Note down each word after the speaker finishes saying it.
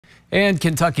And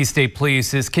Kentucky State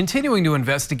Police is continuing to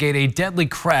investigate a deadly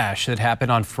crash that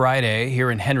happened on Friday here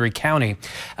in Henry County.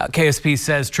 KSP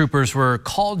says troopers were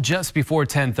called just before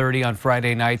 10:30 on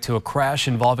Friday night to a crash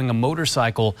involving a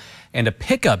motorcycle and a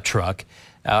pickup truck.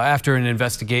 After an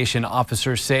investigation,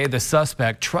 officers say the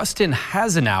suspect, Trustin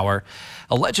Hasenauer,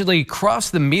 allegedly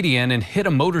crossed the median and hit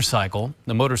a motorcycle.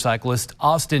 The motorcyclist,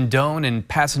 Austin Doan, and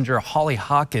passenger Holly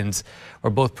Hawkins were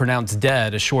both pronounced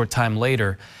dead a short time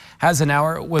later.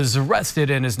 Hasenauer was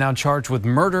arrested and is now charged with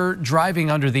murder,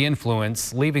 driving under the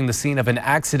influence, leaving the scene of an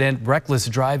accident, reckless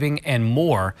driving, and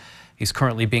more. He's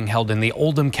currently being held in the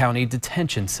Oldham County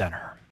Detention Center.